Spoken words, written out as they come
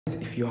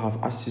If you have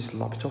Asus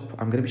laptop,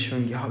 I'm going to be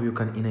showing you how you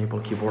can enable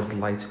keyboard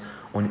light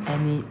on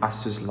any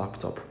Asus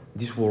laptop.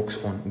 This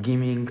works on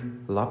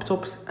gaming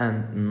laptops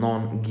and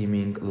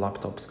non-gaming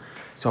laptops.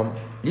 So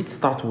let's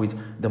start with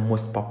the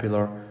most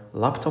popular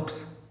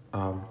laptops.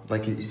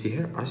 Like you see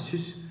here,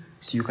 Asus.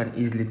 So you can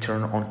easily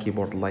turn on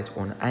keyboard light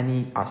on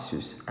any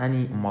Asus,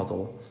 any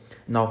model.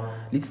 Now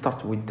let's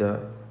start with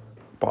the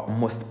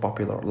most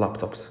popular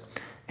laptops.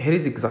 Here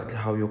is exactly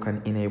how you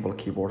can enable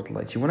keyboard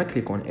light. You want to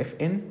click on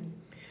FN.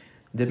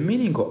 The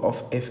meaning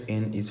of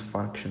FN is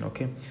function,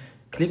 okay?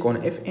 Click on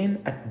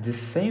FN. At the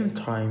same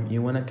time,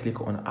 you want to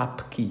click on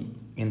up key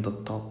in the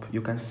top.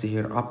 You can see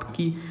here up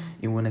key.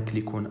 You want to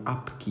click on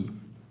up key.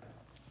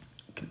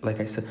 Like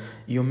I said,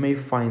 you may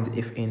find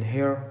FN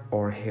here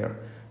or here.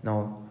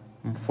 Now,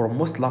 for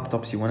most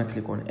laptops, you want to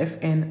click on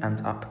FN and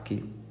up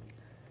key,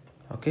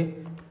 okay?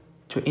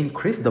 To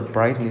increase the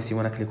brightness, you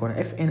want to click on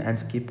FN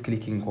and keep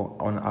clicking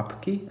on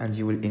up key, and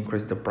you will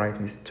increase the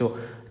brightness. To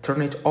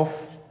turn it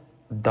off,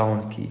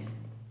 down key.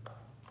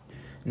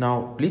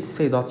 Now, let's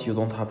say that you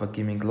don't have a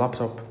gaming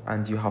laptop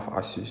and you have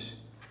Asus.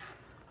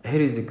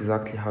 Here is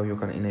exactly how you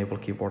can enable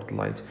keyboard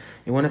light.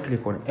 You want to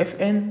click on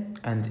FN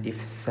and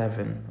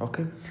F7,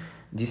 okay?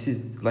 This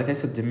is, like I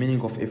said, the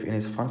meaning of FN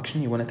is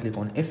function. You want to click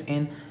on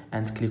FN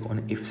and click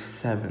on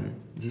F7.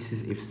 This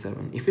is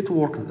F7. If it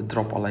works,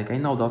 drop a like. I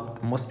know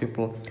that most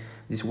people,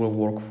 this will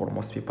work for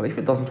most people. If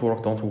it doesn't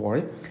work, don't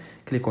worry.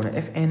 Click on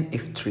FN,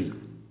 F3.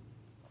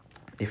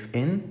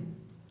 FN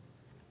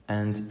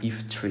and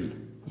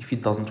F3. If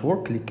it doesn't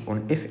work, click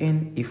on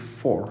FN,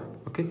 F4,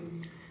 okay?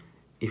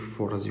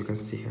 F4, as you can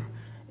see here.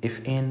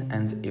 FN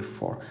and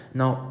F4.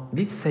 Now,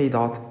 let's say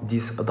that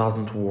this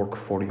doesn't work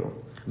for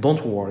you.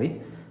 Don't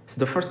worry. So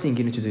the first thing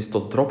you need to do is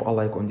to drop a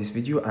like on this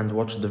video and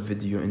watch the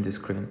video in the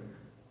screen.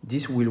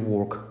 This will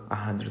work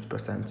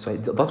 100%. So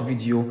that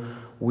video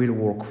will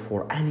work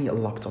for any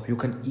laptop. You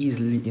can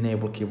easily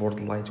enable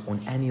keyboard light on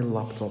any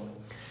laptop,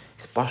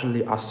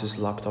 especially Asus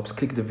laptops.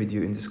 Click the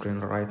video in the screen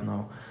right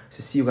now.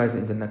 So see you guys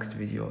in the next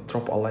video.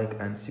 Drop a like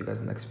and see you guys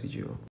in the next video.